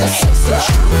 a sexy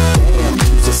chick. Damn,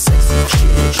 you's a sexy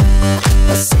chick,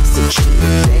 a sexy chick.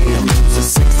 Damn, you's a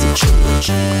sexy chick.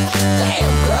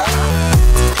 Damn girl.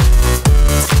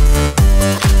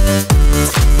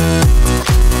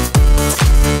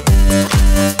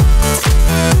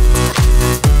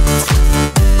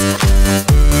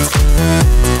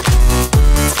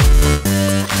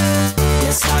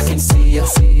 Yes, I can see ya.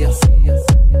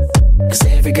 'Cause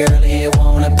every girl here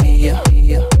wanna be ya.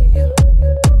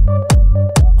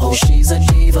 Oh, she's a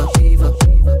diva.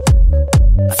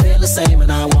 I feel the same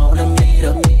and I wanna meet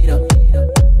her.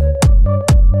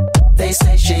 They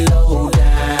say she low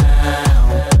down.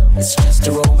 It's just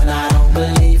a room and I don't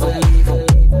believe her.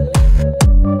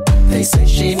 They say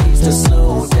she needs to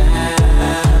slow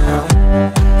down.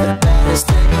 The baddest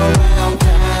thing around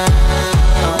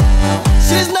town.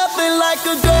 She's nothing like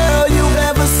a girl you've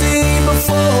ever seen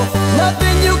before.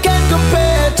 Nothing you can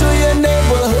compare to your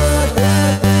neighborhood.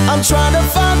 I'm trying to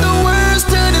find the words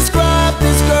to describe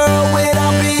this girl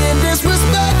without being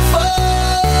disrespectful.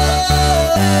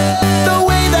 The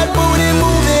way that booty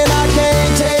moving, I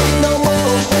can't take no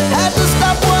more. Had to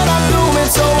stop what I'm doing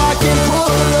so I can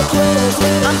pull her close.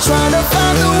 I'm trying to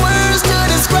find the words to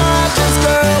describe this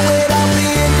girl without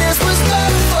being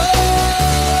disrespectful.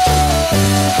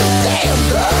 Damn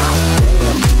girl,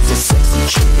 damn, you's a sexy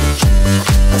chick,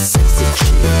 a sexy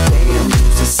chick. Damn,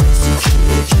 you's a sexy chick.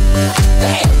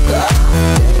 Damn girl,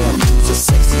 damn, you's a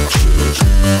sexy chick,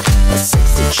 a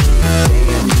sexy chick.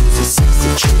 Damn, you's a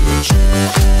sexy chick.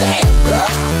 Damn girl,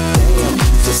 damn,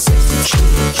 you's a sexy chick,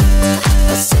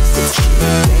 a sexy chick.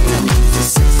 Damn, you's a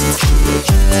sexy chick.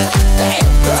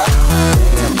 Damn girl,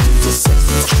 damn, you's a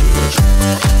sexy chick,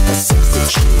 a sexy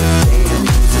chick. Damn,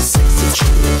 you's a sexy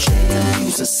chick. Damn,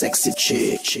 you's a sexy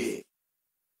chick.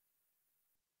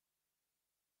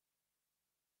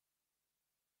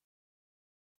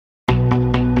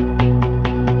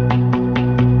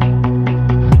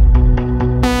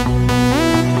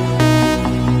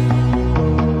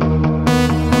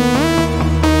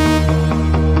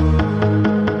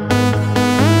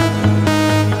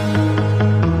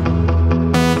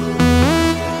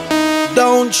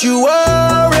 Don't you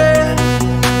worry,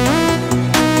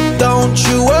 don't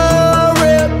you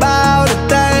worry about a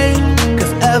thing,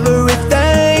 'cause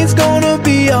everything's gonna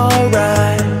be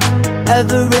alright.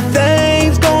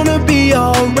 Everything's gonna be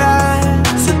alright.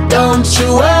 So don't you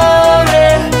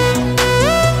worry,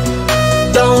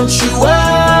 don't you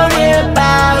worry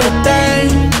about a thing,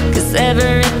 'Cause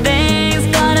everything's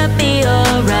gonna be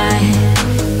alright.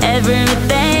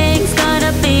 Everything's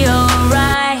gonna be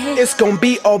alright. it's gonna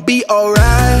be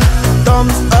alright.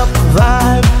 Thumbs up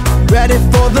vibe, ready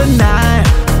for the night.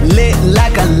 Lit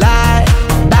like a light,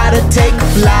 about to take a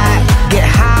flight. Get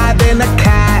higher than a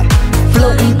kite,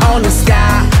 floating on the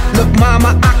sky. Look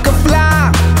mama, I can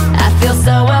fly. I feel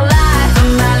so alive,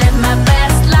 and I live my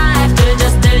best life. Do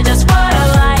just what I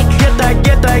like.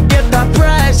 Get that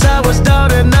price. I was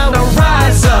down and now I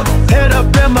rise up. Head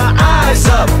up and my eyes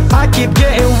up, I keep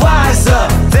getting wiser.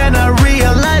 Then I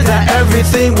realize that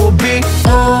everything will be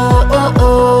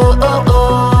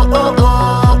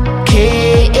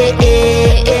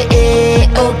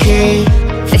okay.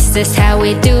 This is how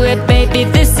we do it, baby,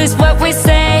 this is what we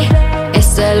say.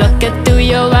 It's a look at through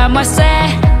your arm, I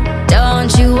say.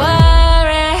 Don't you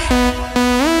worry.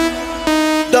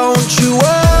 Don't you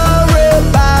worry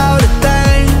about a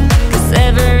thing, 'Cause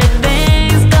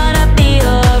everything's gonna be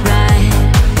alright.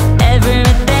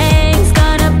 Everything's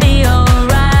gonna be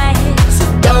alright. so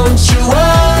don't you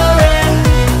worry.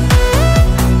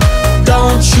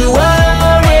 Don't you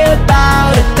worry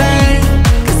about a thing.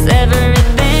 'Cause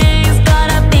everything's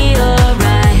gonna be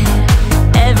alright.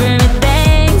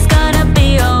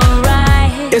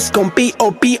 es con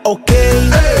P.O.P. ok.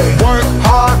 Work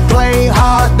hard, play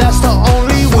hard, that's the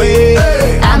only way.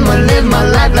 I'ma live my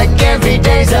life like every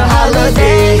day's a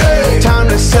holiday. Time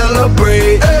to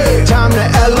celebrate, time to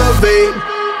elevate.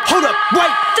 Hold up, wait.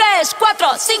 3, 4,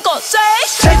 5,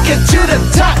 6. Take it to the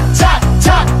top, top,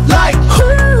 top, like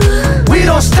we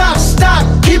don't stop, stop,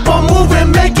 keep on moving,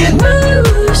 making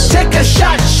moves. Take a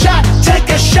shot, shot, take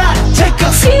a shot, take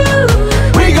a few.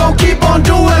 We gon' keep on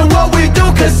doing what we do,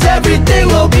 cause everything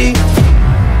will be.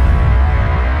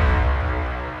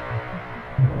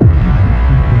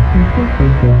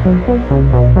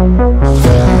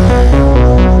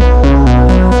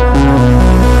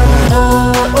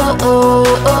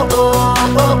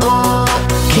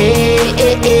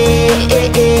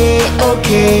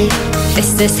 Okay.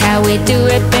 This is how we do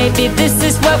it, baby, this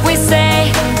is what we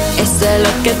say. It's a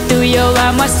look at through your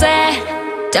armor, say.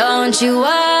 Don't you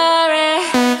worry.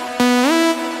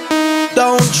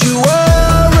 Don't you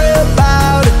worry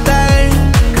about a thing,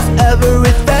 cause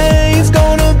everything's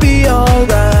gonna be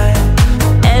alright.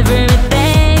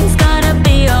 Everything's gonna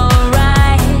be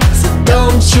alright. So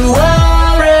don't you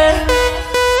worry.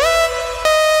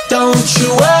 Don't you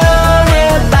worry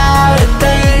about a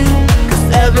thing, cause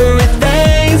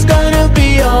everything's gonna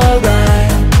be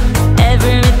alright.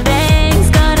 Everything's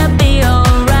gonna be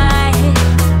alright.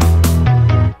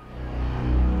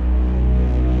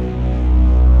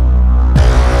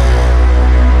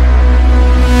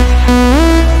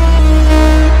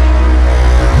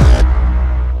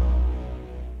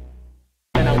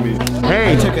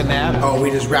 Hey, took a nap. Oh,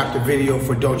 we just wrapped a video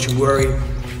for Don't You Worry,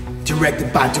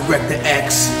 directed by Director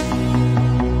X.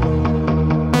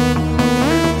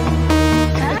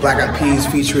 Black Eyed Peas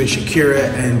featuring Shakira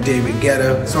and David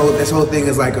Guetta. So this whole thing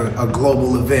is like a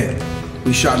global event.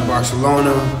 We shot in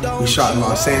Barcelona, we shot in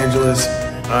Los Angeles.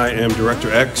 I am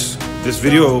Director X. This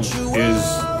video is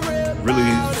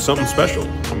really something special.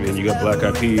 I mean, you got Black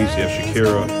Eyed Peas, you have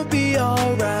Shakira. Be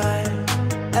alright.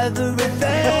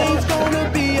 Everything's gonna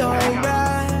be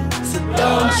alright. So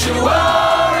don't you worry.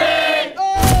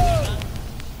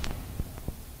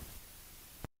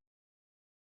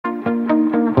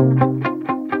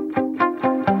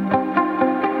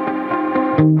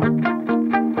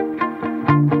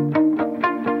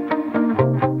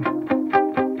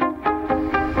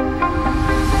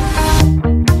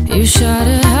 You shut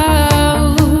it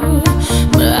out,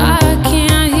 but I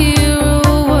can't hear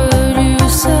a word you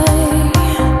say.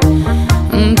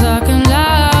 I'm talking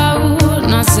loud,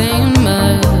 not saying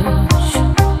much.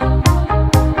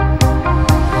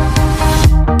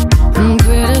 I'm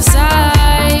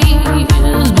criticized,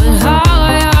 but how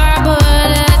your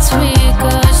bullets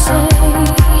ricochet.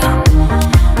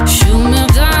 Shoot me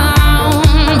down,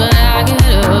 but I get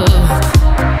up.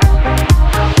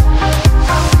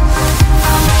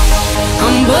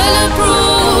 I'm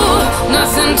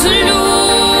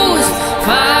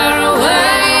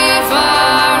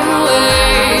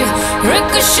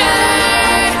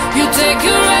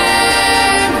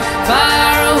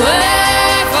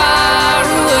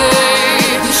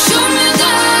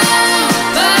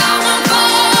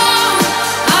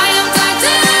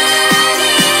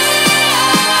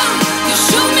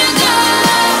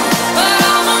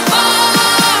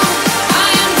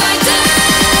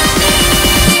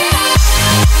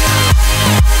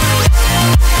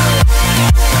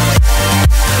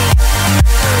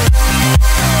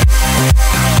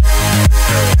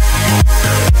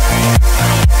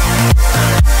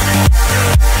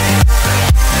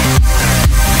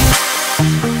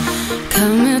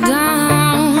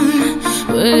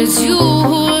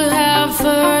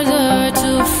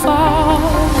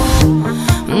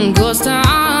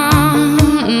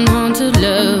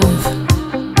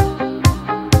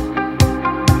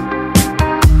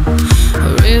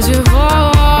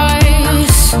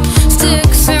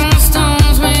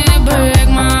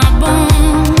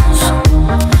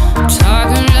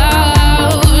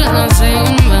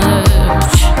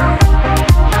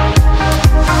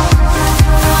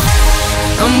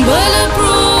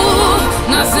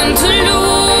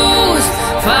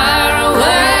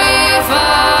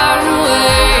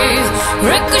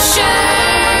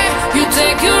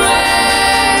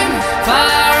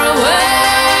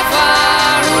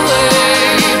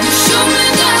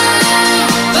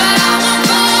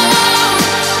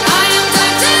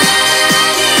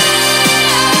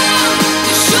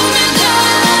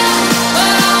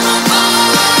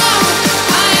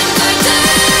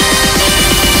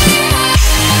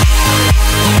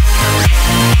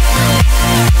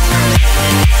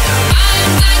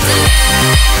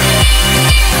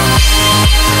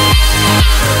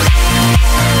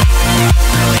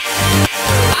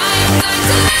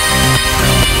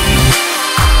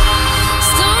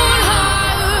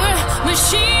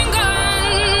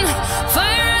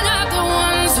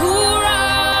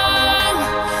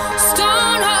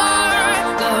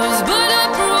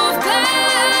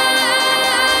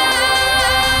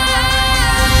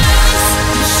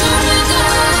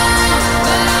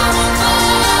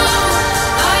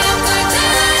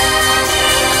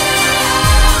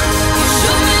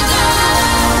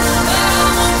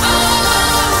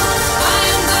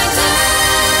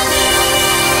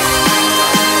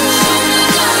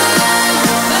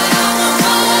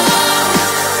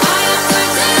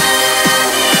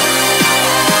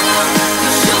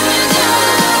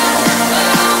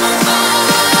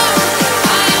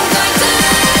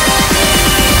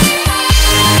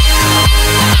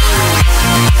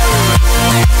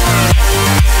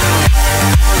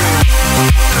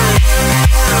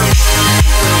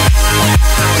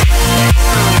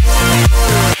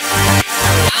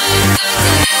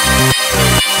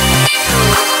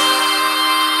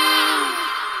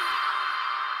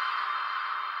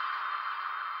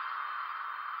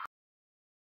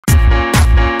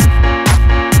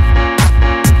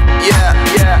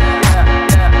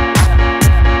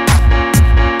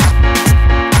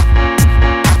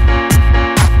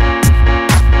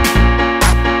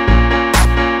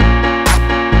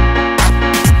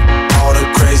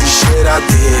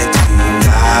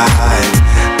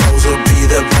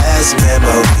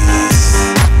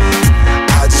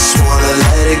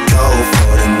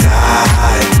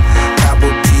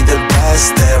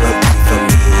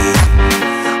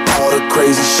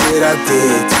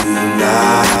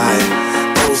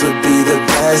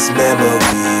best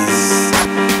memories.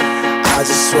 I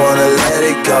just wanna let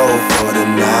it go for the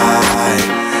night.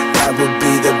 That would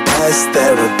be the best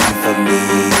therapy for me.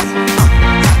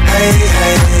 Hey,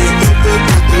 hey,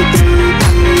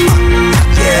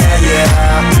 yeah,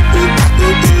 yeah.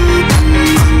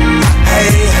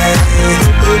 Hey, hey,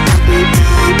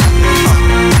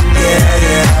 yeah,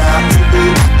 yeah.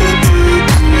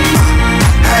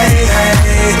 Hey, hey,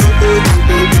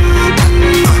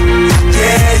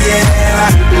 yeah, yeah.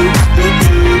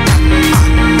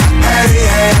 Hey,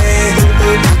 hey,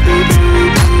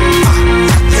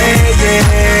 yeah,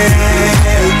 yeah.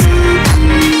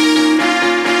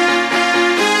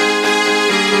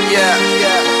 Yeah,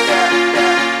 yeah, yeah.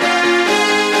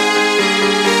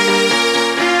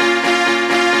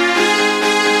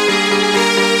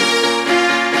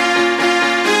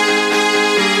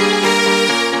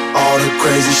 All the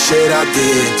crazy shit I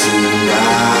did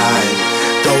tonight,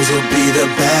 those will be the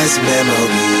best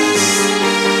memories.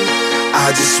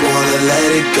 I just wanna let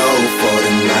it go for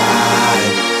the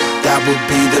night. That would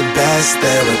be the best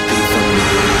therapy for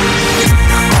me.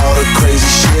 All the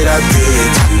crazy shit I did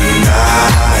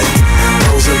tonight,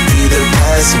 those will be the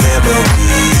best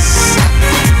memories.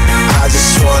 I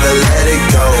just wanna let it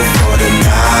go for the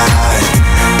night.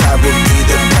 That would be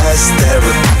the best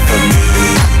therapy for me.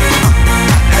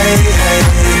 Hey, hey,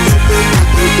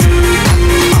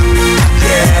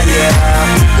 yeah, yeah.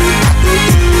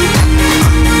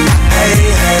 Hey,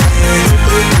 hey,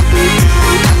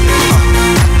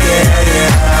 yeah,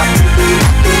 yeah.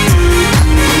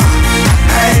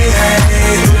 Hey, hey,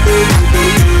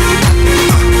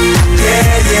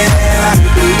 yeah, yeah.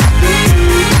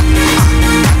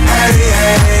 Hey,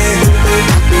 hey,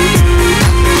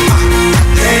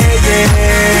 yeah,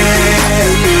 yeah.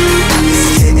 It's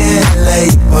getting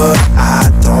late, but I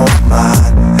don't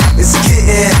mind. It's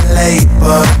getting late,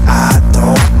 but I